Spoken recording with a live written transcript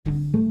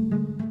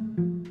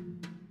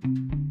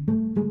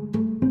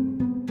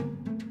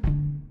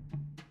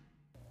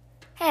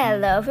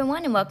Hello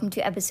everyone and welcome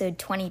to episode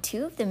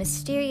 22 of the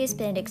Mysterious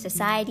Benedict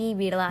Society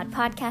Read Aloud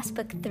Podcast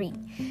Book 3.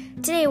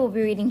 Today we'll be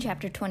reading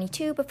chapter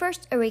 22, but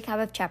first a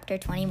recap of chapter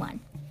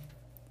 21.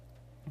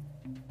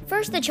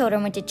 First the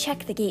children went to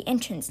check the gate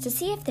entrance to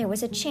see if there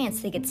was a chance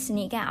they could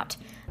sneak out,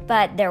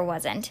 but there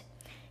wasn't.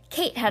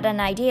 Kate had an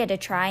idea to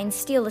try and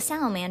steal the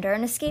salamander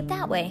and escape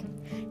that way.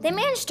 They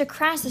managed to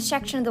crash a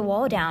section of the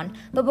wall down,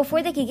 but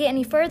before they could get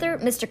any further,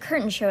 Mr.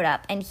 Curtin showed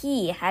up and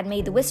he had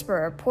made the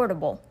Whisperer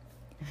portable.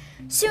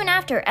 Soon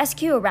after,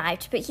 SQ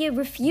arrived, but he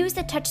refused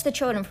to touch the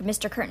children for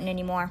Mr. Curtin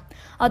anymore,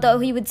 although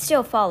he would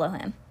still follow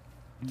him.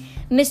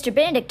 Mr.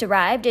 Benedict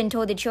arrived and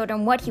told the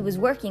children what he was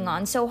working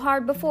on so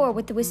hard before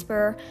with the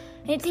Whisperer,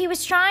 and he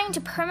was trying to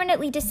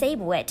permanently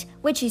disable it,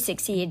 which he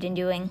succeeded in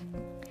doing.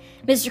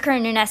 Mr.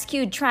 Curtin and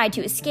SQ tried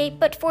to escape,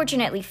 but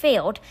fortunately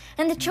failed,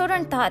 and the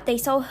children thought they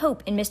saw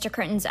hope in Mr.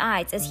 Curtin's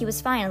eyes as he was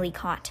finally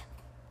caught.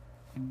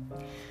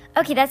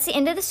 Okay, that's the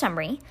end of the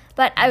summary,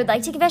 but I would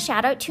like to give a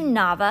shout out to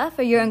Nava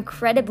for your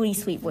incredibly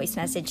sweet voice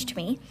message to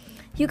me.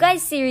 You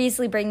guys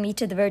seriously bring me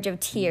to the verge of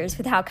tears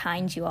with how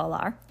kind you all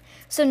are.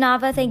 So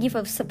Nava, thank you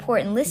for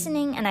support and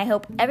listening, and I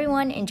hope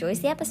everyone enjoys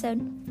the episode.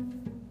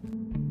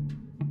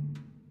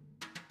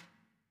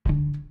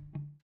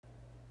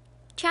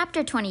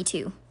 Chapter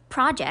 22,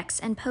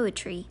 Projects and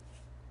Poetry.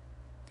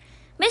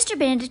 Mr.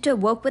 Benedict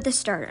awoke with a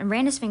start and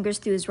ran his fingers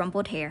through his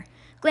rumpled hair.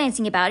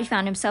 Glancing about, he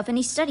found himself in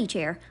a study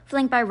chair,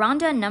 flanked by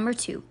Rhonda and number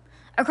 2.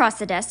 Across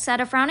the desk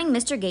sat a frowning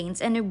Mr. Gaines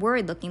and a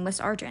worried-looking Miss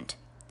Argent.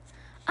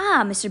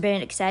 "Ah," Mr.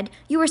 Benedict said,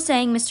 "you were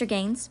saying, Mr.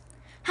 Gaines."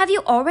 "Have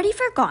you already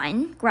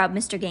forgotten?" growled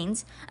Mr.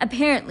 Gaines.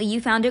 "Apparently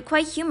you found it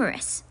quite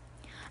humorous."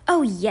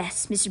 "Oh,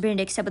 yes," Mr.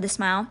 Benedict said with a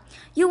smile.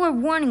 "You were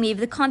warning me of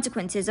the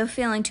consequences of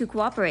failing to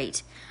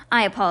cooperate.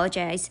 I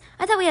apologize.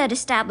 I thought we had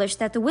established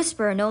that the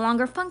Whisperer no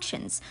longer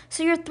functions,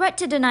 so your threat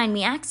to deny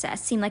me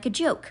access seemed like a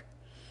joke."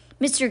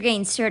 Mr.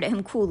 Gaines stared at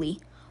him coolly.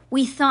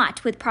 "We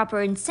thought, with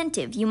proper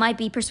incentive, you might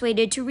be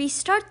persuaded to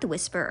restart the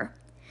Whisperer."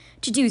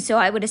 "To do so,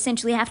 I would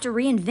essentially have to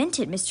reinvent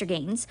it, Mr.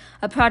 Gaines,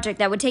 a project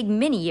that would take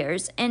many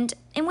years, and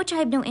in which I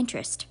have no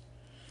interest."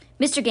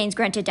 Mr. Gaines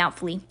grunted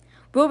doubtfully.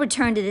 "We'll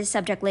return to this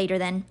subject later,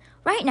 then.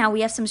 Right now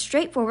we have some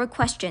straightforward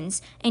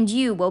questions, and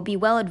you will be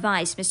well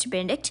advised, Mr.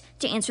 Benedict,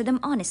 to answer them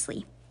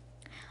honestly."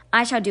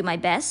 "I shall do my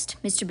best,"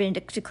 Mr.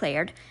 Benedict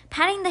declared,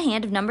 patting the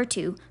hand of number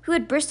 2, who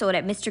had bristled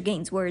at Mr.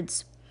 Gaines'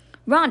 words.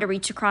 Rhonda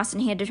reached across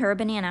and handed her a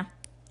banana.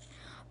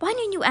 "Why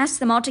don't you ask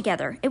them all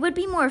together? It would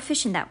be more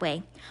efficient that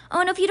way.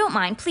 Oh, and if you don't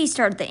mind, please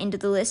start at the end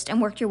of the list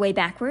and work your way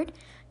backward.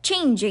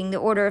 Changing the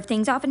order of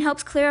things often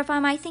helps clarify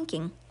my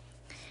thinking."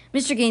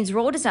 Mr. Gaines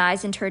rolled his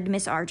eyes and turned to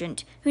Miss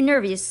Argent, who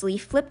nervously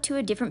flipped to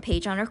a different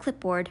page on her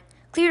clipboard,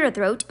 cleared her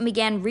throat, and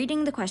began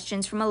reading the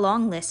questions from a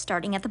long list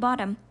starting at the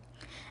bottom.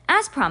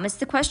 As promised,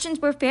 the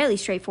questions were fairly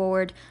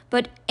straightforward,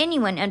 but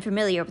anyone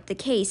unfamiliar with the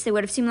case, they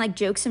would have seemed like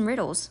jokes and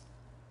riddles.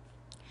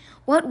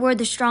 What were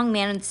the strong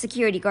man and the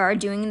security guard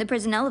doing in the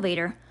prison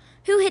elevator?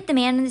 Who hit the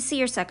man in the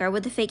seersucker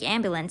with the fake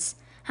ambulance?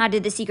 How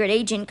did the secret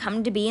agent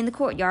come to be in the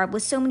courtyard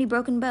with so many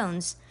broken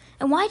bones?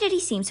 And why did he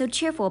seem so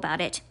cheerful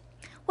about it?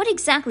 What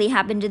exactly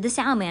happened to the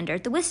salamander,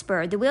 the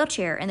Whisperer, the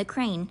wheelchair, and the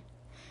crane?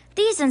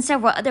 These and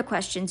several other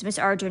questions Miss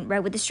Argent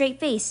read with a straight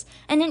face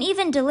and an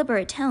even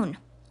deliberate tone.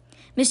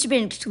 Mr.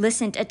 Benedict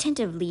listened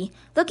attentively,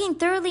 looking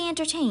thoroughly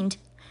entertained.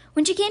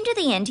 When she came to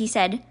the end, he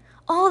said,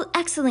 "All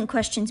excellent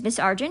questions, Miss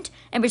Argent.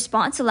 In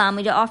response, allow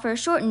me to offer a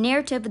short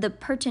narrative of the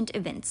pertinent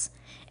events.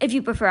 If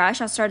you prefer, I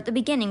shall start at the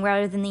beginning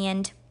rather than the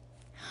end."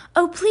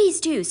 "Oh, please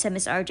do," said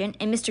Miss Argent,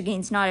 and Mr.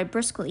 Gaines nodded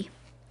briskly.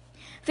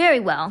 "Very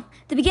well.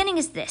 The beginning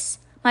is this.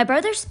 My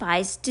brother's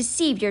spies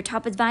deceived your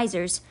top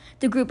advisors,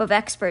 the group of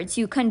experts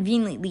you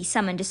conveniently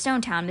summoned to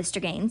Stonetown,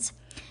 Mr. Gaines,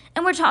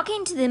 and we're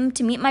talking to them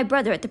to meet my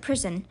brother at the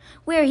prison,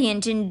 where he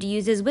intended to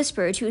use his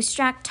Whisperer to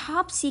extract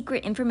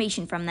top-secret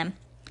information from them.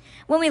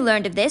 When we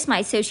learned of this, my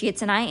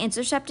associates and I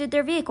intercepted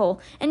their vehicle,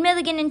 and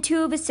Milligan and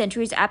 2 of his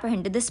sentries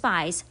apprehended the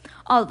spies,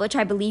 all of which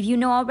I believe you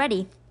know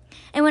already.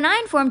 And when I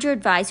informed your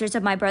advisors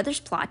of my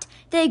brother's plot,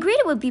 they agreed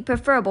it would be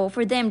preferable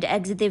for them to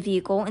exit the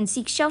vehicle and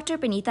seek shelter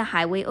beneath a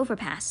highway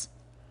overpass.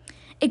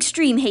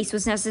 Extreme haste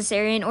was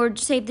necessary in order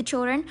to save the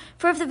children,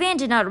 for if the van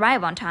did not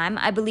arrive on time,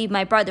 I believe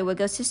my brother would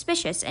go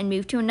suspicious and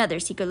move to another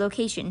secret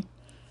location.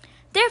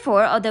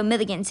 Therefore, although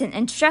Milligan sent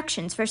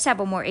instructions for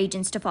several more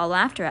agents to follow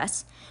after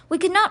us, we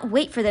could not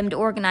wait for them to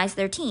organize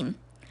their team.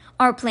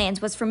 Our plans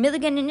was for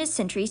Milligan and his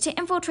sentries to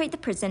infiltrate the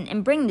prison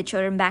and bring the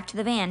children back to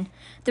the van.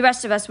 The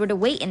rest of us were to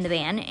wait in the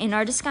van in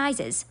our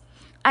disguises.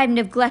 I have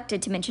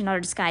neglected to mention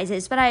our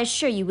disguises, but I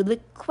assure you would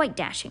look quite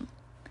dashing.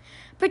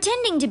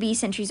 Pretending to be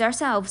sentries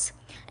ourselves,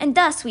 and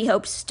thus we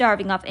hoped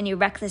starving off any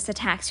reckless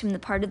attacks from the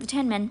part of the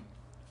 10 men.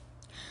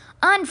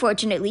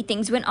 Unfortunately,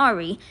 things went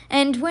awry,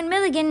 and when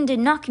Milligan did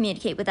not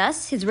communicate with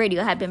us, his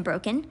radio had been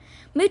broken,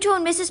 Muto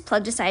and Mrs.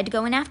 Plug decided to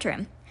go in after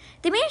him.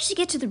 They managed to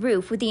get to the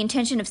roof with the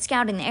intention of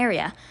scouting the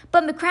area,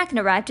 but McCracken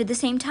arrived at the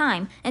same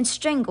time, and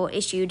strangle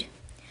issued.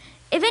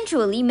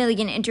 Eventually,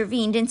 Milligan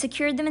intervened and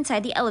secured them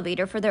inside the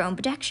elevator for their own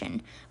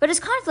protection, but his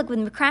conflict with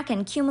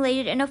McCracken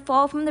accumulated in a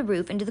fall from the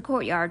roof into the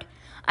courtyard.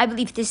 I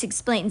believe this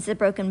explains the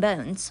broken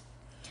bones.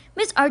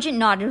 Miss Argent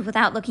nodded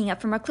without looking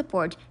up from her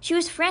clipboard. She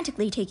was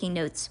frantically taking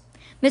notes.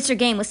 Mr.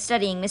 Gain was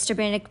studying Mr.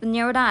 Benedict with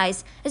narrowed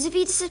eyes, as if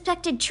he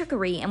suspected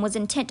trickery and was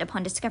intent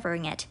upon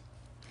discovering it.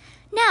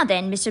 Now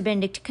then, Mr.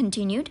 Benedict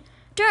continued,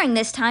 during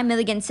this time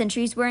Milligan's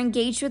sentries were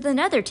engaged with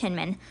another 10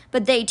 men,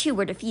 but they too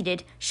were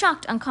defeated,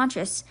 shocked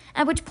unconscious,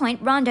 at which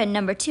point Rhonda and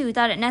Number 2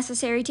 thought it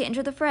necessary to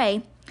enter the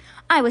fray.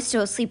 I was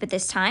still asleep at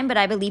this time, but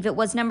I believe it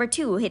was Number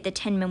 2 who hit the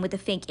 10 men with the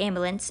fake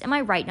ambulance. Am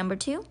I right, Number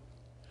 2?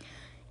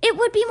 It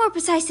would be more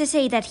precise to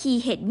say that he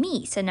hit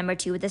me, said Number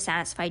 2 with a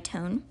satisfied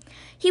tone.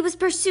 He was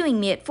pursuing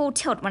me at full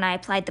tilt when I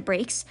applied the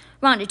brakes.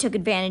 Rhonda took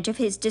advantage of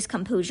his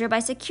discomposure by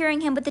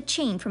securing him with a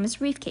chain from his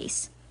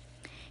briefcase.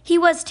 He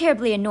was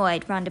terribly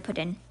annoyed, Rhonda put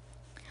in.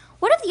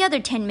 What of the other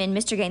 10 men,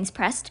 Mr. Gaines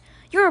pressed?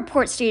 Your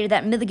report stated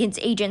that Milligan's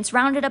agents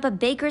rounded up a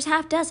baker's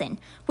half-dozen,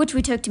 which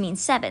we took to mean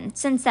 7,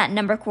 since that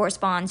number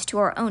corresponds to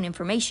our own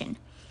information.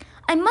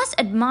 I must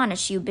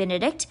admonish you,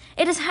 Benedict.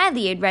 It is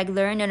highly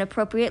irregular and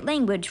inappropriate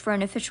language for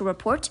an official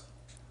report.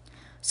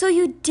 So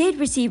you did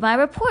receive my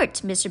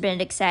report, Mr.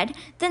 Benedict said,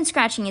 then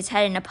scratching his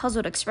head in a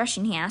puzzled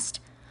expression he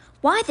asked,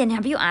 Why then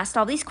have you asked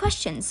all these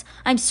questions?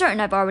 I'm certain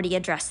I've already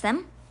addressed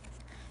them.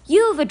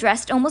 You've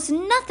addressed almost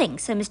nothing,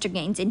 said Mr.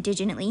 Gaines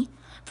indignantly.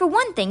 For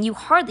one thing, you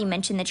hardly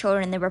mentioned the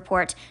children in the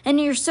report, and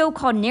in your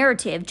so-called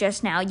narrative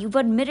just now you've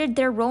omitted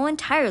their role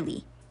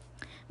entirely.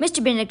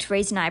 Mr. Benedict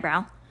raised an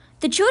eyebrow.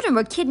 The children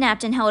were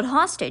kidnapped and held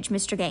hostage,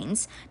 Mr.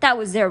 Gaines. That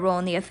was their role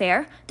in the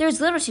affair. There is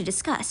little to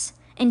discuss.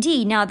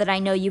 Indeed, now that I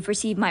know you've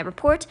received my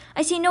report,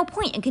 I see no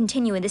point in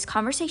continuing this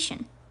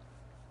conversation.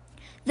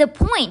 The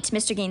point,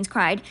 Mr. Gaines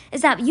cried,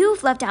 is that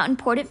you've left out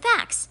important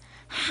facts.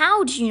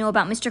 How did you know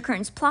about Mr.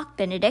 Curtin's plot,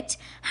 Benedict?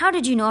 How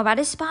did you know about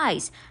his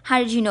spies? How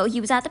did you know he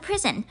was at the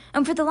prison?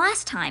 And for the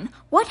last time,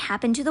 what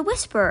happened to the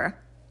Whisperer?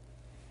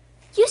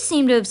 You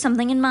seem to have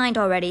something in mind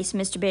already, said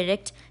Mr.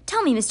 Benedict.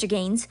 Tell me, Mr.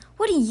 Gaines,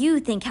 what do you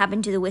think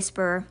happened to the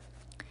Whisperer?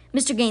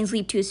 Mr. Gaines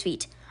leaped to his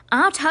feet.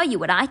 I'll tell you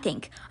what I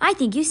think. I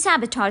think you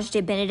sabotaged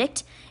it,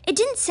 Benedict. It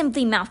didn't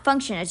simply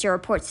malfunction as your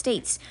report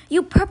states.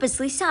 You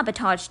purposely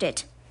sabotaged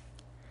it.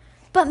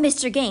 But,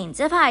 Mr. Gaines,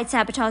 if I had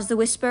sabotaged the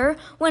Whisperer,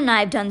 wouldn't I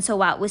have done so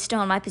while it was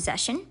still in my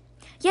possession?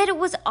 Yet it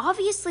was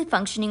obviously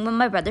functioning when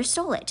my brother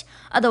stole it.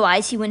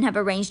 Otherwise, he wouldn't have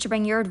arranged to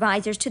bring your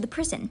advisors to the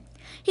prison.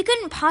 He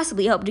couldn't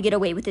possibly hope to get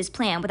away with his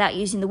plan without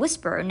using the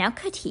Whisperer, now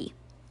could he?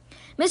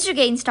 Mr.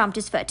 Gaines stomped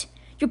his foot.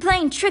 You're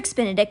playing tricks,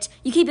 Benedict.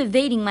 You keep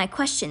evading my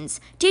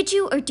questions. Did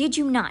you or did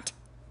you not?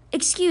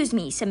 Excuse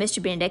me, said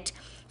Mr. Benedict,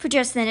 for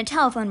just then a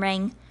telephone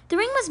rang. The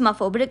ring was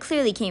muffled, but it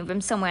clearly came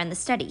from somewhere in the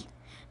study.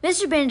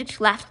 Mr.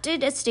 Benedict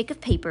lifted a stick of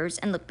papers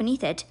and looked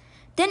beneath it,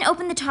 then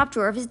opened the top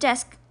drawer of his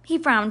desk. He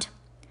frowned.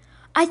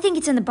 I think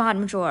it's in the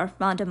bottom drawer,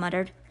 Rhonda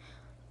muttered.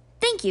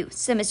 Thank you,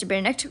 said Mr.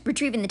 Benedict,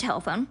 retrieving the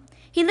telephone.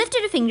 He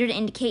lifted a finger to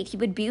indicate he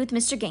would be with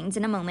Mr. Gaines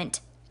in a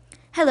moment.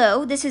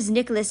 Hello, this is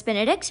Nicholas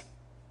Benedict?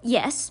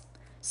 Yes.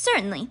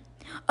 Certainly.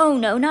 Oh,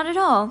 no, not at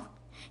all.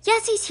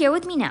 Yes, he's here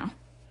with me now.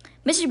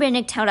 Mr.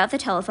 Benedict held out the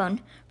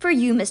telephone. For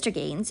you, Mr.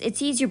 Gaines, it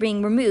sees you're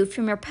being removed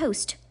from your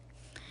post.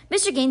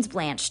 Mr. Gaines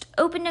blanched,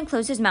 opened and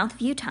closed his mouth a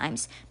few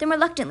times, then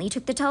reluctantly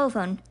took the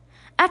telephone.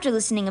 After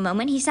listening a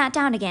moment, he sat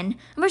down again,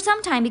 and for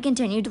some time he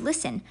continued to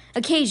listen,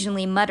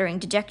 occasionally muttering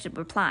dejected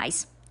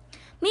replies.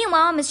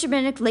 Meanwhile, Mr.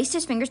 Benedict laced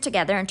his fingers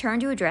together and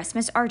turned to address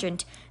Miss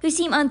Argent, who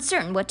seemed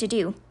uncertain what to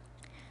do.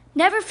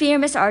 Never fear,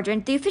 Miss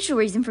Argent. The official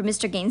reason for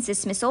Mr. Gaines'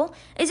 dismissal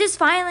is his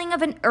filing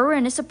of an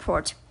erroneous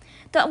report,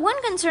 the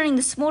one concerning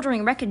the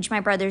smoldering wreckage my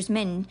brother's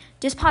men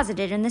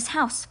deposited in this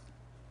house.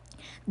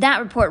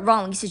 That report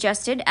wrongly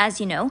suggested, as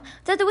you know,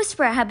 that the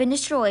Whisperer had been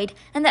destroyed,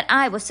 and that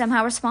I was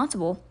somehow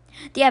responsible.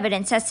 The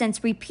evidence has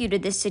since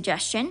refuted this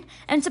suggestion,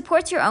 and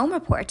supports your own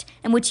report,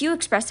 in which you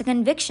express a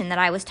conviction that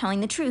I was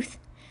telling the truth.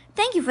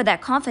 Thank you for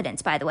that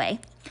confidence, by the way.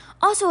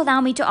 Also allow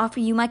me to offer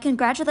you my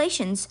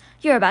congratulations.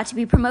 You're about to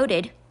be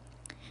promoted.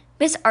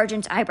 Miss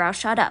Argent's eyebrows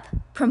shot up.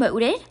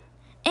 Promoted?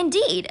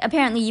 Indeed.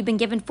 Apparently you've been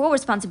given full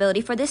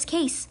responsibility for this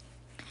case.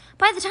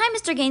 By the time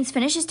Mr. Gaines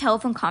finished his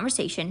telephone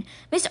conversation,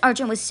 Miss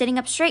Argent was sitting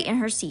up straight in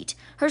her seat,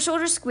 her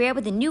shoulders square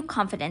with a new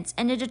confidence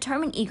and a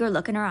determined, eager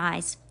look in her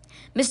eyes.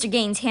 Mr.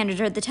 Gaines handed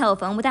her the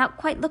telephone without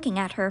quite looking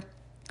at her.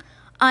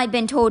 I've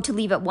been told to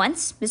leave at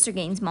once, Mr.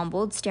 Gaines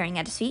mumbled, staring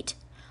at his feet.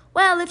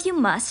 Well, if you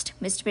must,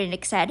 Mr.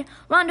 Benedict said.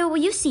 Rhonda, will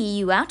you see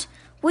you out?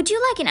 Would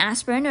you like an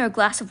aspirin or a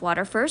glass of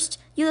water first?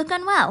 You look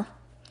unwell.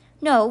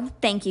 No,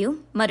 thank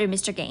you, muttered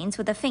Mr. Gaines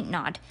with a faint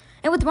nod,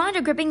 and with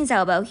Rhonda gripping his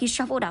elbow, he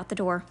shuffled out the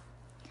door.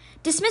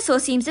 Dismissal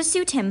seems to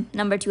suit him,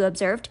 Number 2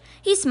 observed.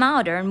 He's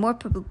milder and more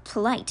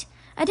polite.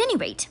 At any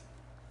rate.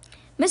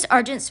 Miss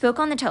Argent spoke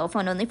on the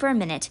telephone only for a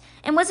minute,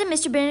 and was in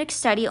Mr. Benedict's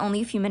study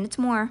only a few minutes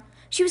more.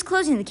 She was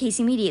closing the case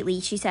immediately,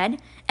 she said.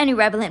 Any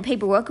relevant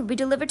paperwork would be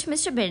delivered to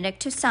Mr.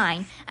 Benedict to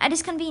sign at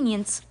his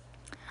convenience.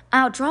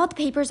 I'll draw the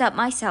papers up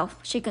myself,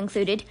 she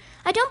concluded.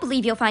 I don't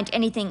believe you'll find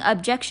anything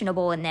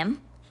objectionable in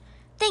them.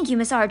 Thank you,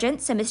 Miss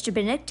Argent, said Mr.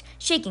 Benedict,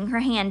 shaking her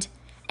hand.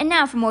 And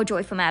now for more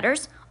joyful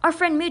matters. Our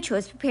friend Mucho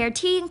has prepared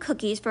tea and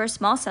cookies for a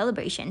small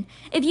celebration,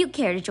 if you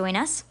care to join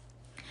us.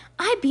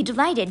 I'd be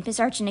delighted, Miss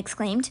Archon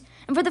exclaimed,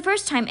 and for the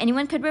first time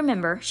anyone could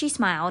remember, she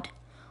smiled.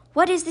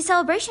 What is the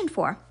celebration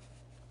for?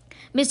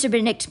 Mr.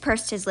 Benedict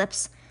pursed his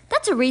lips.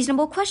 That's a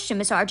reasonable question,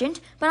 Miss Argent,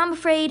 but I'm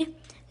afraid...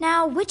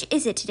 Now, which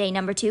is it today,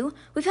 number 2?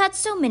 We've had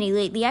so many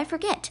lately, I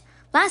forget.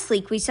 Last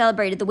week we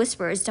celebrated the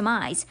Whisperer's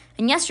demise,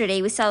 and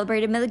yesterday we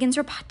celebrated Milligan's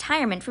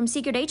retirement from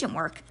secret agent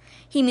work.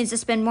 He means to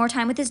spend more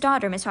time with his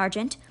daughter, Miss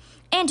Argent,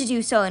 and to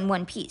do so in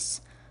one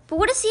piece. But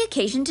what is the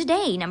occasion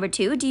today, number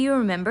 2? Do you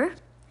remember?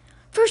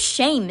 For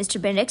shame,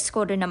 Mr. Benedict,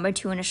 scolded number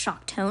 2 in a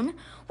shocked tone.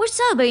 We're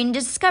celebrating the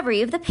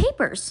discovery of the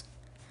papers.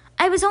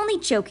 I was only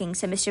joking,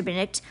 said Mr.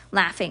 Benedict,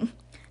 laughing.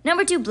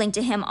 Number 2 blinked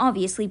at him,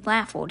 obviously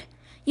baffled.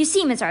 You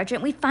see, Miss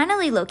Argent, we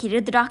finally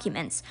located the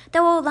documents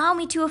that will allow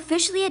me to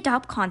officially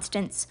adopt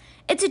Constance.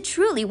 It's a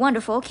truly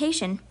wonderful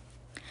occasion.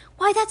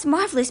 Why, that's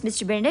marvelous,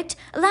 Mr. Benedict.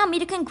 Allow me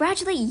to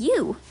congratulate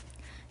you.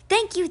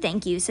 Thank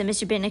you, said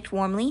Mr. Benedict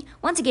warmly,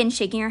 once again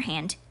shaking her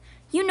hand.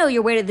 You know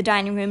your way to the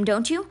dining room,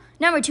 don't you?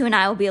 Number 2 and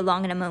I will be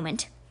along in a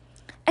moment.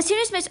 As soon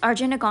as Miss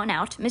Argent had gone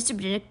out, Mr.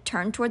 Benedict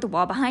turned toward the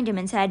wall behind him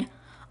and said,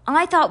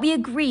 I thought we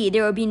agreed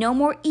there would be no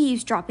more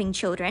eavesdropping,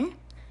 children.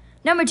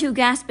 Number 2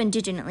 gasped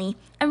indignantly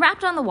and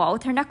rapped on the wall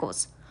with her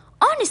knuckles.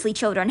 Honestly,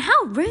 children,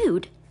 how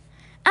rude!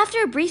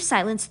 After a brief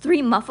silence,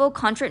 3 muffled,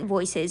 contrite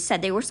voices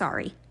said they were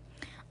sorry.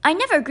 I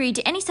never agreed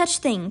to any such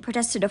thing,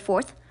 protested a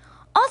 4th.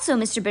 Also,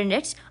 Mr.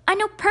 Benedict, I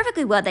know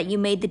perfectly well that you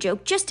made the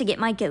joke just to get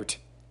my goat.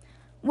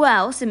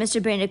 Well, said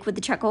Mr. Benedict with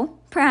a chuckle,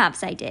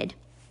 perhaps I did.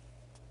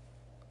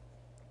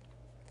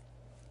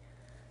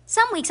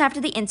 Some weeks after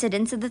the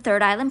incidents of the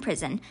Third Island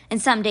prison,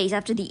 and some days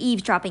after the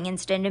eavesdropping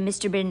incident in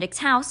Mr. Benedict's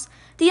house,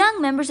 the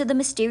young members of the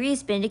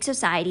mysterious Benedict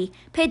Society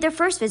paid their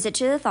first visit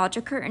to the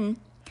Thalter Curtain.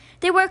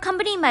 They were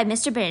accompanied by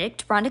Mr.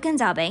 Benedict, Rhonda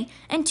Gonzalez,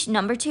 and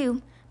number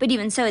 2, but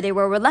even so they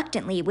were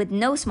reluctantly, with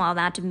no small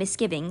amount of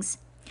misgivings.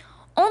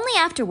 Only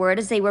afterward,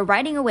 as they were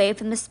riding away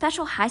from the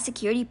special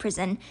high-security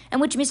prison in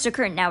which Mr.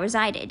 Curtin now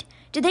resided,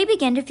 did they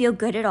begin to feel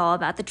good at all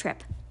about the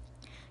trip.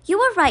 You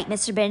were right,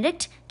 Mr.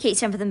 Benedict, Kate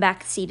said from the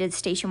back seat of the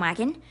station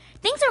wagon.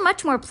 Things are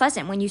much more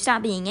pleasant when you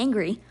stop being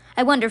angry.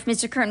 I wonder if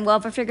Mr. Curtin will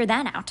ever figure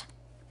that out.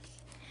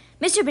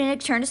 Mr.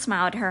 Benedict turned to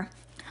smile at her.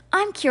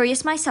 I'm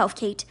curious myself,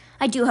 Kate.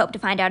 I do hope to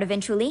find out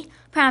eventually.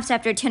 Perhaps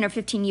after 10 or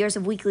 15 years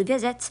of weekly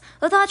visits,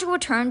 Lethargic will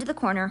return to the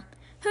corner.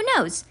 Who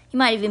knows? He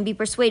might even be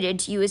persuaded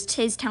to use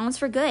his talents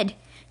for good.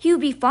 He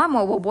would be far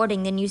more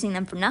rewarding than using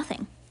them for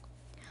nothing.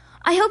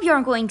 I hope you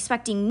aren't going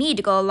expecting me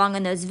to go along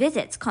on those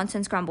visits,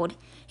 Constance grumbled.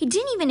 He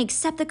didn't even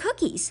accept the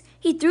cookies.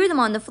 He threw them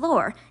on the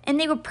floor, and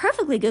they were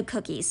perfectly good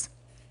cookies.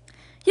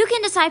 You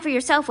can decide for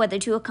yourself whether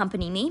to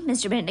accompany me,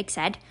 Mr. Benedict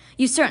said.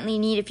 You certainly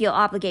need to feel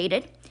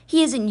obligated.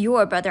 He isn't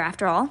your brother,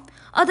 after all,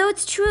 although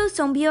it's true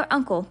so be your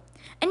uncle.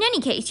 In any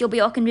case, you'll be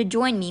welcome to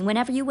join me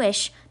whenever you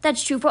wish.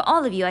 That's true for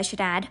all of you, I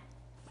should add.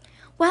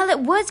 Well,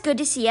 it was good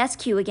to see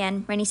SQ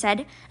again, Rennie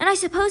said, and I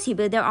suppose he'll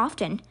be there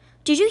often.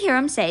 Did you hear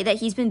him say that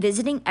he's been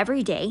visiting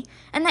every day,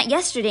 and that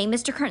yesterday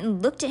Mr.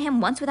 Curtin looked at him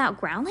once without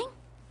growling?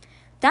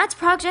 That's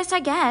progress, I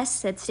guess,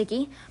 said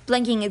Sticky,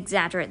 blinking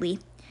exaggerately.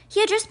 He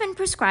had just been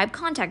prescribed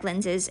contact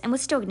lenses and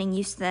was still getting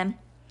used to them.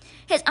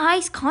 His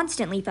eyes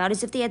constantly felt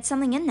as if they had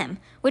something in them,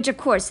 which of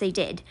course they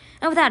did,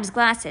 and without his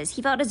glasses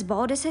he felt as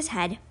bald as his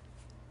head.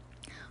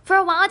 For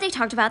a while they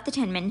talked about the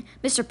Tinman,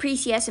 Mr.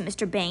 Precious and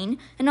Mr. Bain,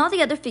 and all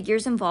the other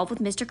figures involved with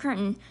Mr.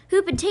 Curtin, who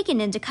had been taken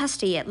into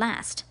custody at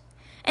last.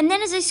 And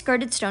then as they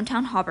skirted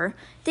Stonetown Harbor,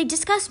 they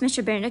discussed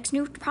Mr. Benedict's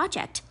new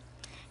project.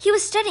 He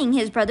was studying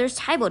his brother's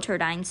tidal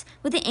turbines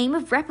with the aim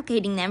of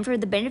replicating them for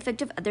the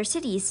benefit of other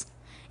cities.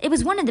 It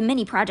was one of the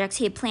many projects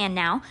he had planned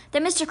now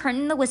that Mr.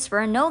 Curtin and the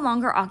Whisperer no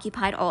longer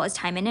occupied all his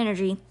time and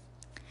energy.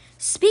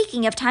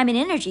 Speaking of time and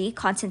energy,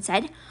 Constance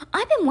said,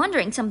 I've been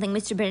wondering something,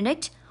 Mr.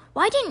 Benedict.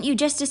 Why didn't you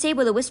just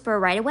disable the Whisperer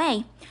right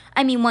away?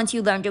 I mean, once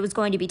you learned it was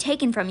going to be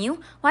taken from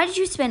you, why did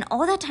you spend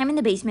all that time in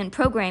the basement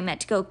programming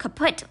it to go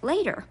kaput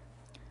later?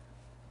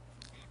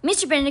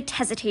 Mr. Benedict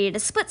hesitated a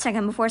split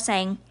second before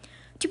saying,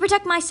 To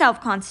protect myself,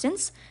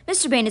 Constance.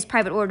 Mr. Bain has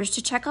private orders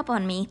to check up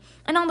on me,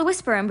 and on the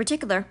Whisperer in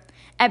particular,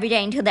 every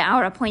day until the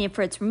hour appointed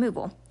for its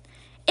removal.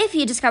 If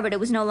he discovered it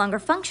was no longer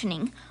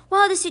functioning,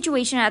 well, the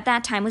situation at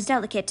that time was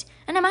delicate,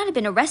 and I might have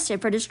been arrested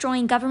for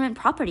destroying government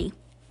property.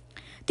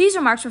 These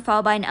remarks were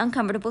followed by an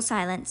uncomfortable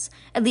silence.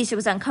 At least it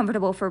was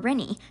uncomfortable for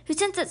Rennie, who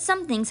sensed that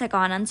some things had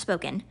gone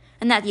unspoken,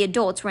 and that the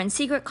adults were in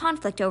secret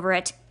conflict over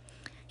it.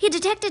 He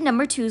detected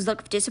number 2's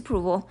look of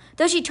disapproval,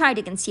 though she tried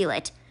to conceal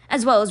it,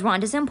 as well as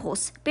Rhonda's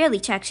impulse, barely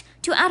checked,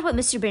 to add what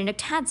Mr.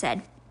 Benedict had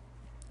said.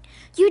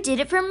 You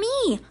did it for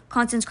me,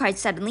 Constance cried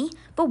suddenly,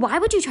 but why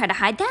would you try to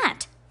hide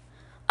that?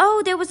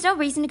 Oh, there was no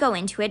reason to go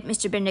into it,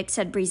 Mr. Benedict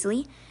said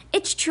breezily.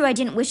 It's true I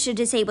didn't wish to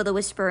disable the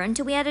Whisperer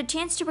until we had a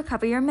chance to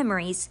recover your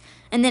memories.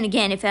 And then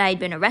again, if I had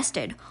been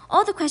arrested,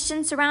 all the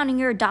questions surrounding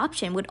your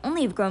adoption would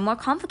only have grown more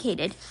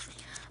complicated.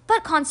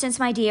 But, Constance,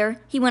 my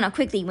dear, he went on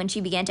quickly when she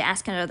began to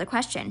ask another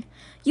question,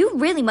 you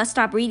really must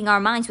stop reading our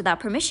minds without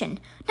permission.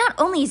 Not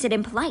only is it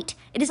impolite,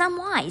 it is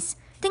unwise.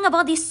 Think of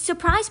all these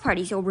surprise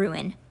parties you'll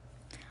ruin.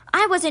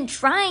 I wasn't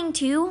trying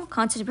to,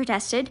 Constance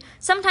protested.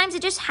 Sometimes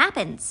it just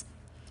happens.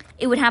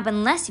 It would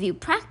happen less if you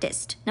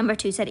practiced, number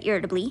 2 said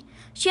irritably.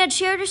 She had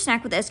shared her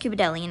snack with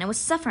Escobedelli and was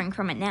suffering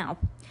from it now.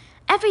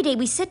 Every day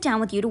we sit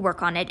down with you to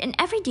work on it, and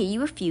every day you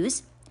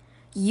refuse.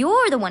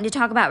 You're the one to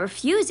talk about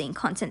refusing,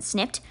 Constance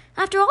sniffed.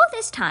 After all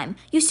this time,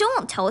 you still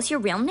won't tell us your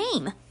real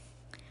name.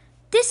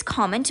 This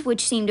comment,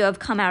 which seemed to have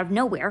come out of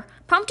nowhere,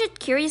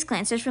 prompted curious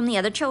glances from the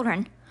other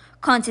children.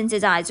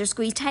 Constance's eyes were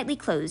squeezed tightly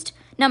closed.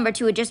 Number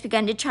 2 had just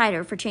begun to chide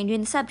her for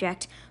changing the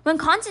subject, when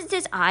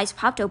Constance's eyes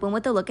popped open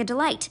with a look of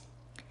delight.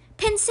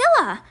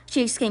 Pensilla!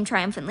 She exclaimed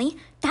triumphantly.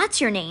 That's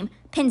your name,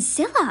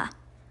 Pensilla!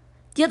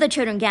 The other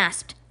children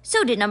gasped.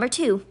 So did number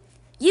 2.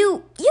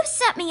 You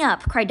set me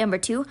up, cried number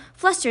 2,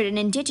 flustered and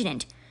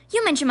indignant.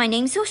 You mentioned my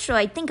name, so should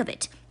I think of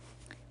it?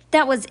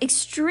 That was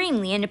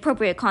extremely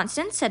inappropriate,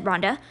 Constance, said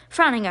Rhonda,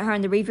 frowning at her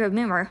in the rearview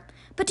mirror.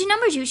 But to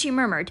number 2 she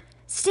murmured,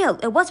 Still,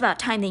 it was about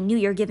time they knew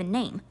your given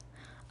name.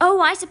 Oh,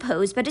 I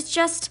suppose, but it's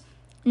just...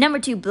 Number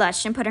 2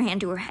 blushed and put her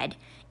hand to her head.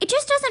 It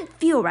just doesn't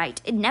feel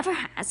right. It never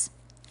has.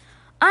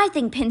 I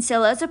think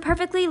Pensilla is a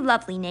perfectly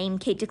lovely name,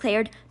 Kate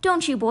declared.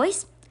 Don't you,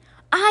 boys?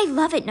 I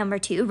love it, number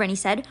 2, Rennie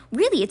said.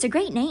 Really, it's a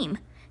great name.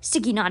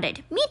 Sticky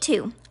nodded. Me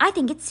too. I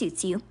think it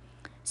suits you.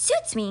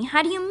 Suits me?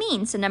 How do you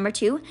mean? Said number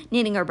 2,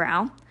 knitting her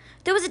brow.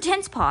 There was a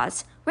tense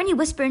pause. Rennie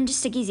whispered into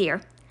Sticky's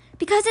ear.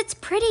 Because it's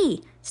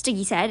pretty,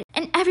 Sticky said,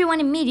 and everyone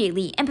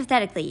immediately,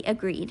 empathetically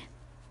agreed.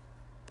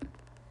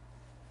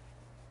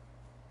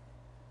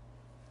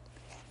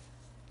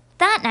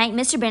 That night,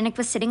 Mr. Benedict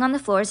was sitting on the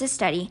floor of his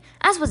study,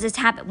 as was his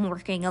habit when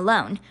working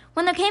alone,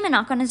 when there came a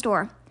knock on his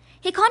door.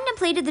 He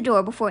contemplated the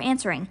door before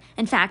answering.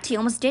 In fact, he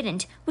almost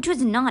didn't, which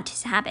was not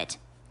his habit.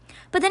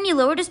 But then he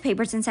lowered his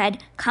papers and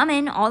said, Come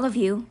in, all of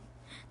you.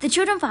 The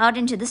children filed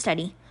into the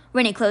study.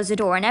 Rennie closed the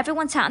door, and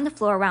everyone sat on the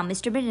floor around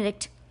Mr.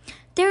 Benedict.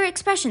 Their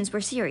expressions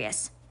were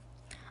serious.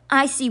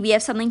 I see we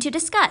have something to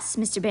discuss,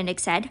 Mr.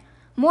 Benedict said.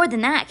 More than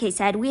that, Kate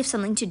said, we have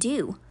something to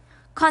do.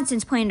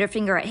 Constance pointed her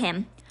finger at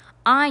him.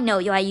 I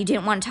know why you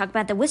didn't want to talk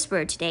about the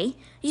Whisperer today.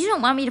 You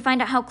didn't want me to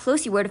find out how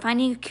close you were to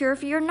finding a cure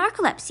for your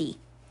narcolepsy.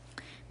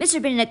 Mr.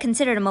 Benedict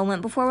considered a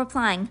moment before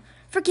replying.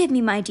 Forgive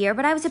me, my dear,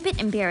 but I was a bit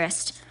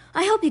embarrassed.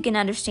 I hope you can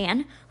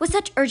understand. With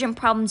such urgent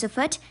problems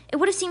afoot, it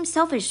would have seemed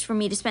selfish for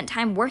me to spend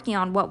time working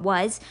on what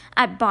was,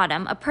 at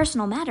bottom, a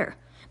personal matter.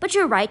 But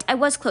you're right, I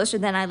was closer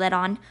than I let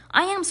on.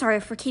 I am sorry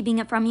for keeping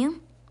it from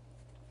you.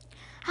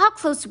 How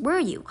close were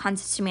you?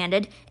 Constance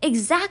demanded.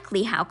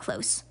 Exactly how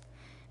close?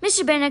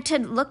 Mr. Benedict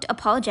had looked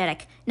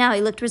apologetic. Now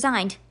he looked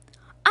resigned.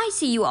 I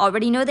see you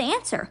already know the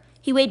answer.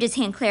 He waved his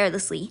hand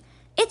carelessly.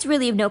 It's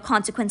really of no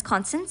consequence,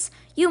 Constance.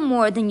 You're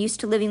more than used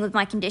to living with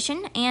my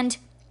condition, and...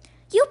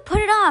 You put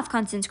it off,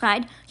 Constance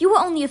cried. You were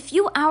only a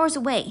few hours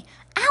away.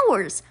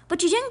 Hours!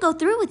 But you didn't go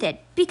through with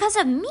it. Because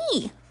of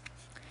me.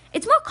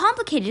 It's more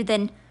complicated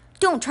than...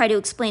 Don't try to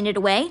explain it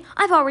away.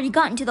 I've already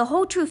gotten to the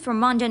whole truth from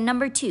Rhonda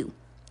number 2.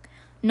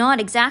 Not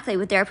exactly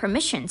with their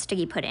permission,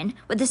 Sticky put in,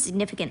 with a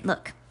significant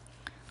look.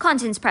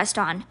 Constance pressed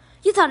on.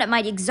 You thought it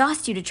might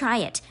exhaust you to try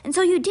it, and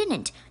so you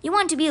didn't. You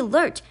wanted to be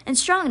alert and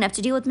strong enough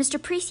to deal with Mr.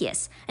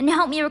 Precious, and to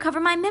help me recover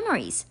my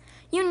memories.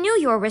 You knew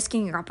you were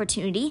risking your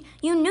opportunity.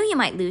 You knew you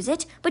might lose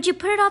it, but you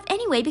put it off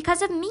anyway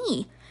because of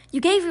me. You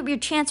gave up your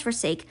chance for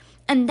sake,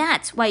 and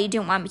that's why you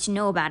didn't want me to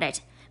know about it,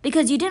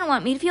 because you didn't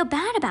want me to feel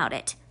bad about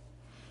it.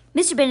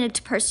 Mr.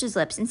 Benedict pursed his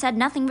lips and said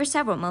nothing for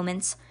several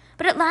moments,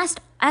 but at last,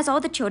 as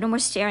all the children were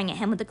staring at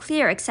him with a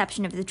clear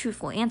exception of the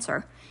truthful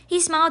answer, he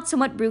smiled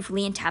somewhat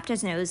ruefully and tapped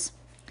his nose.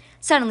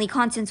 Suddenly,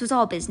 Constance was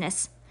all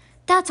business.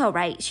 That's all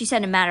right, she said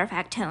in a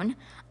matter-of-fact tone.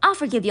 I'll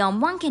forgive you on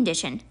one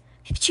condition.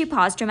 She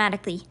paused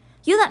dramatically.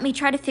 You let me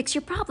try to fix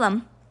your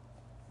problem.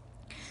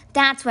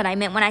 That's what I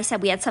meant when I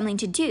said we had something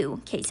to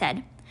do, Kate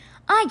said.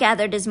 I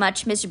gathered as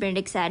much, Mr.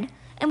 Benedict said,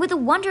 and with a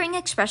wondering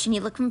expression he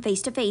looked from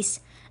face to face.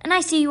 And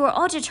I see you are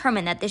all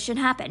determined that this should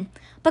happen.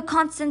 But,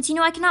 Constance, you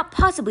know I cannot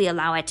possibly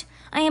allow it.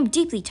 I am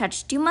deeply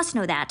touched, you must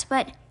know that,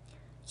 but...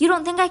 You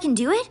don't think I can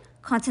do it?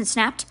 Constance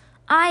snapped.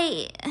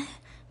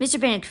 Mr.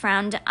 Benedict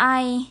frowned.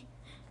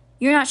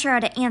 You're not sure how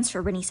to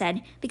answer, Rennie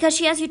said, because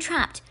she has you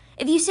trapped.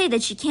 If you say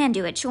that she can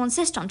do it, she'll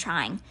insist on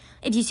trying.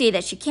 If you say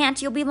that she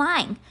can't, you'll be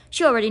lying.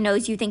 She already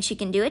knows you think she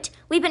can do it.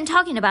 We've been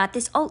talking about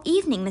this all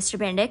evening, Mr.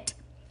 Benedict.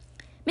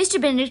 Mr.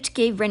 Benedict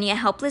gave Rennie a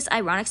helpless,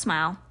 ironic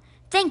smile.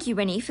 Thank you,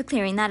 Rennie, for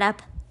clearing that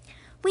up.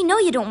 We know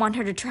you don't want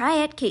her to try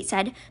it, Kate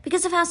said,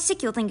 because of how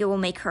sick you'll think it will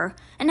make her,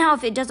 and how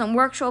if it doesn't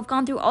work, she'll have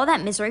gone through all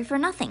that misery for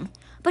nothing.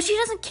 But she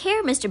doesn't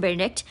care, Mr.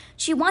 Benedict.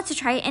 She wants to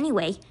try it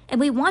anyway, and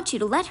we want you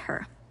to let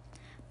her.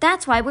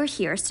 That's why we're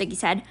here, Sticky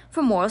said,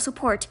 for moral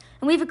support,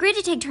 and we've agreed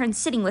to take turns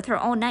sitting with her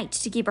all night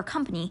to keep her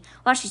company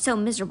while she's so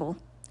miserable.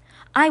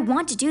 I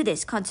want to do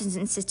this, Constance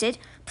insisted.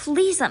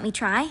 Please let me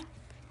try.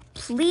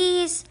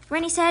 Please,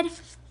 Rennie said.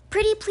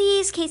 Pretty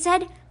please, Kate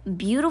said.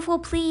 Beautiful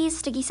please,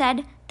 Sticky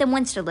said, then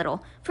winced a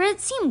little, for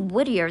it seemed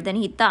wittier than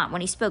he'd thought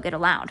when he spoke it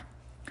aloud.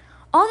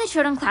 All the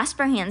children clasped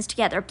their hands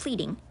together,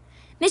 pleading.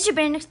 Mr.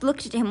 Benedict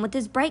looked at him with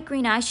his bright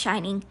green eyes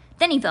shining.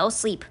 Then he fell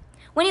asleep.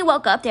 When he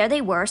woke up, there they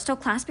were, still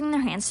clasping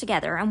their hands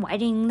together and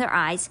widening their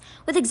eyes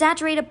with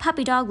exaggerated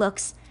puppy dog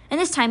looks,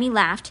 and this time he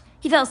laughed.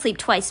 He fell asleep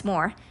twice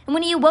more, and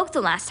when he awoke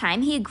the last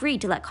time, he agreed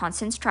to let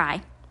Constance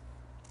try.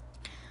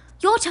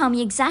 "You'll tell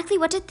me exactly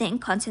what to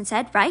think," Constance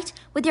said, "right?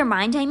 With your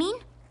mind, I mean?"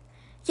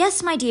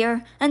 "Yes, my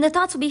dear, and the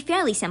thoughts will be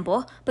fairly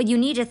simple, but you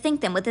need to think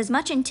them with as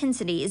much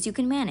intensity as you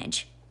can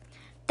manage."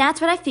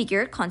 "That's what I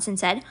figured,"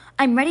 Constance said.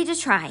 "I'm ready to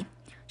try."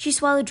 She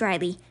swallowed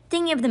dryly,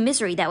 thinking of the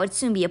misery that would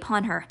soon be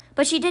upon her,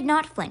 but she did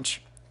not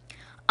flinch.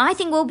 "I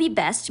think it will be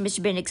best,"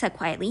 Mr. Benedict said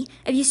quietly,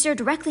 "if you stare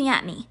directly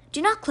at me.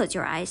 Do not close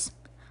your eyes."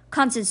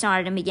 Constance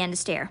nodded and began to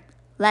stare.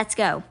 "Let's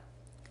go."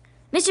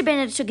 Mr.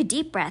 Benedict took a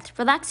deep breath,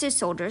 relaxed his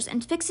shoulders,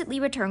 and fixedly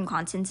returned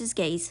Constance's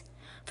gaze.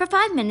 For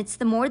 5 minutes,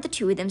 the more the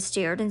two of them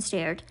stared and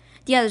stared.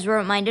 The others were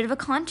reminded of a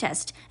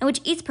contest in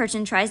which each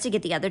person tries to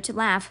get the other to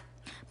laugh.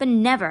 But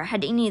never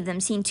had any of them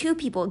seen two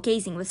people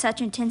gazing with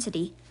such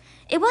intensity.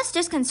 It was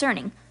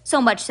disconcerting, so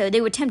much so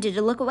they were tempted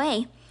to look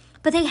away.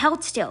 But they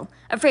held still,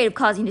 afraid of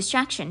causing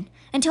distraction,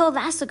 until a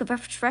last look of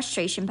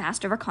frustration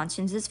passed over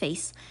Constance's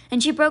face,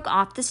 and she broke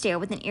off the stare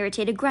with an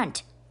irritated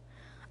grunt.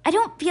 "I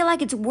don't feel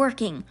like it's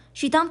working."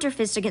 She thumped her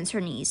fist against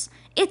her knees.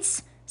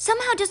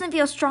 Somehow doesn't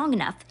feel strong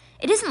enough.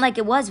 It isn't like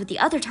it was with the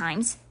other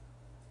times."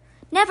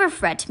 "Never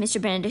fret,"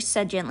 Mr. Benedict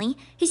said gently.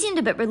 He seemed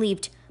a bit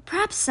relieved.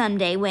 "Perhaps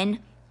someday when—"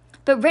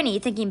 But Rennie,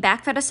 thinking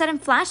back, felt a sudden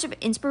flash of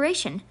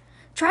inspiration.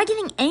 "Try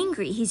getting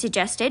angry," he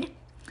suggested.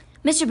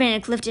 Mr.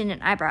 Benedict lifted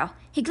an eyebrow.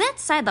 He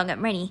glanced sidelong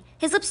at Rennie.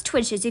 His lips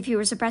twitched as if he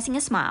were suppressing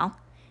a smile.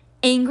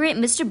 "Angry at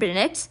Mr.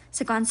 Benedict?"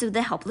 said Constance with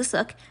a helpless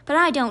look. "But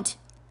I don't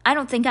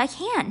think I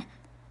can."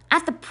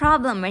 "At the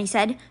problem," Rennie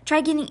said.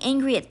 "Try getting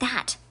angry at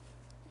that."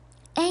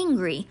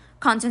 "Angry,"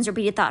 Constance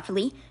repeated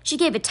thoughtfully. She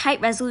gave a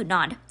tight, resolute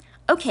nod.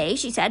 "Okay,"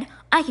 she said.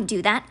 "I can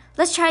do that.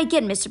 Let's try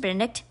again, Mr.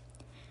 Benedict."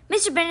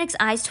 Mr. Benedict's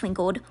eyes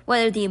twinkled.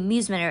 Whether the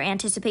amusement or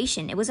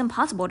anticipation, it was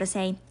impossible to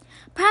say.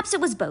 Perhaps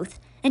it was both,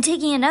 and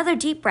taking another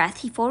deep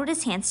breath, he folded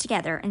his hands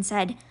together and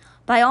said,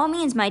 "By all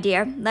means, my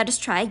dear, let us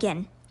try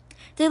again."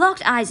 They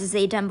locked eyes as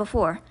they had done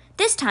before.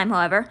 This time,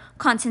 however,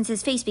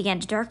 Constance's face began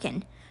to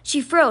darken.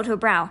 She furrowed her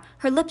brow,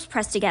 her lips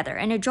pressed together,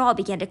 and her jaw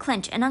began to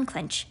clench and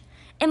unclench.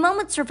 In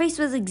moments, her face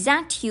was the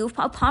exact hue of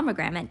a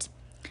pomegranate.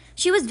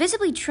 She was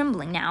visibly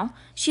trembling now.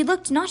 She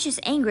looked not just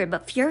angry,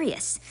 but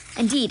furious.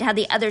 Indeed, had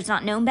the others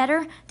not known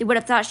better, they would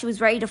have thought she was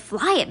ready to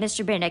fly at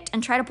Mr. Benedict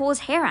and try to pull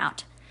his hair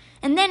out.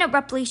 And then,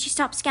 abruptly, she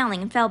stopped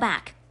scowling and fell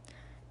back.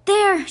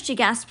 "There," she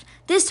gasped.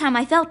 "This time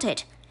I felt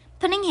it."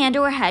 Putting a hand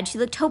to her head, she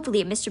looked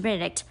hopefully at Mr.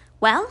 Benedict.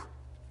 "Well?"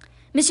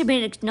 Mr.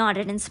 Benedict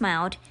nodded and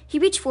smiled. He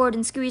reached forward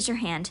and squeezed her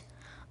hand.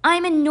 "I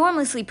am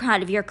enormously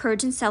proud of your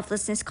courage and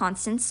selflessness,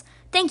 Constance.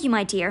 Thank you,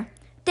 my dear.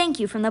 Thank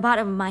you from the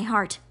bottom of my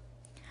heart."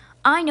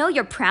 "I know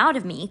you're proud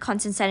of me,"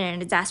 Constance said in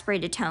an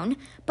exasperated tone,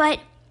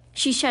 "but—"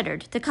 She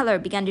shuddered. The color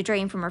had begun to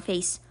drain from her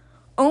face.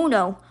 Oh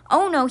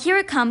no, here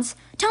it comes.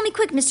 Tell me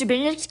quick, Mr.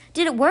 Benedict,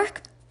 did it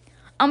work?"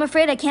 "I'm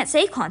afraid I can't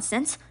say,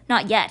 Constance.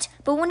 Not yet,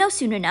 but we'll know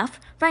soon enough.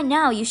 Right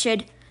now, you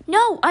should—"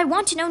 "No, I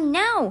want to know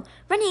now!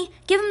 Rennie,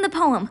 give him the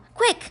poem,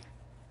 quick!"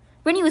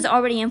 Rennie was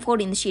already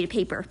unfolding the sheet of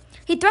paper.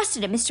 He thrust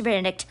it at Mr.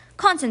 Benedict.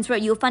 "Constance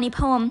wrote you a funny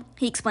poem,"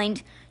 he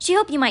explained. "She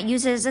hoped you might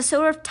use it as a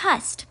sort of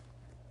test."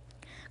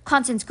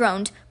 Constance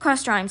groaned,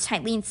 crossed her arms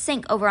tightly, and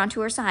sank over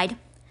onto her side.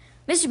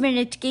 Mr.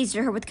 Benedict gazed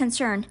at her with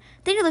concern.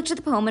 Then he looked at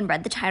the poem and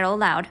read the title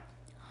aloud.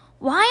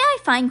 "Why I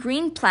Find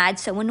Green Plaid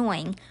So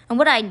Annoying, and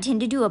What I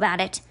Intend to Do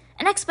About It.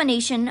 An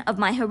Explanation of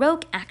My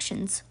Heroic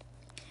Actions."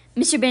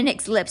 Mr.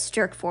 Benedict's lips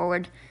jerked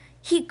forward.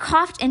 He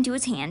coughed into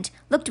his hand,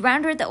 looked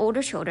round at the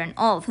older children,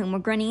 all of whom were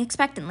grinning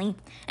expectantly,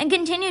 and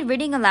continued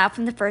reading aloud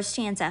from the first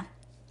stanza.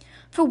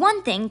 "For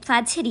one thing,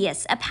 plaid's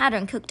hideous, a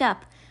pattern cooked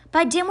up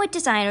by dimwit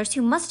designers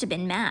who must have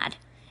been mad.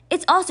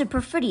 It's also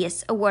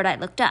perfidious, a word I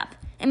looked up.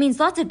 It means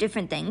lots of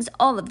different things,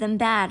 all of them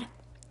bad."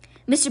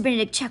 Mr.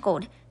 Benedict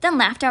chuckled, then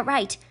laughed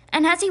outright,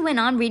 and as he went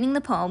on reading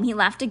the poem, he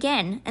laughed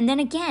again, and then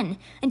again,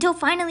 until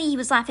finally he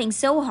was laughing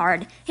so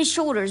hard his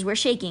shoulders were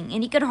shaking,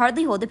 and he could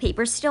hardly hold the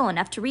paper still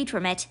enough to read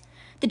from it.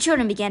 The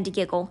children began to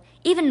giggle.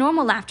 Even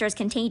normal laughter is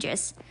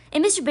contagious,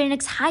 and Mr.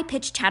 Benedict's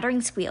high-pitched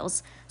chattering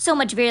squeals, so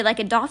much very like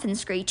a dolphin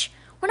screech,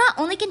 were not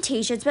only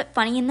contagious but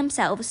funny in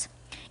themselves.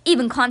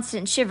 Even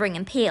Constance, shivering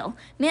and pale,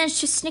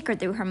 managed to snicker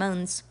through her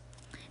moans.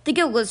 The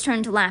giggles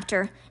turned to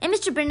laughter, and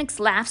Mr. Benedict's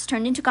laughs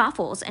turned into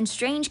guffaws and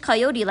strange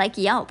coyote-like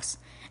yelps.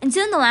 And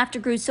soon the laughter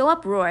grew so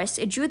uproarious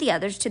it drew the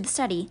others to the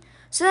study,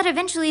 so that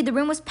eventually the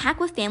room was packed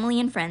with family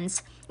and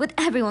friends, with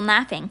everyone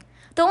laughing,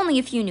 though only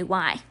a few knew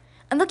why,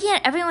 and looking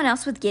at everyone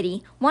else with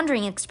giddy,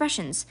 wondering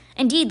expressions.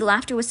 Indeed, the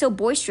laughter was so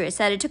boisterous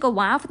that it took a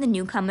while for the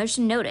newcomers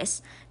to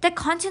notice that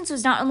Constance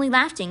was not only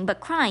laughing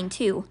but crying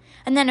too,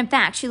 and that in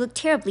fact she looked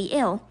terribly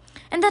ill,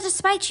 and that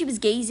despite she was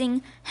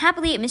gazing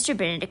happily at Mr.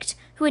 Benedict,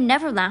 who had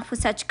never laughed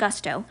with such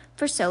gusto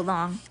for so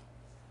long.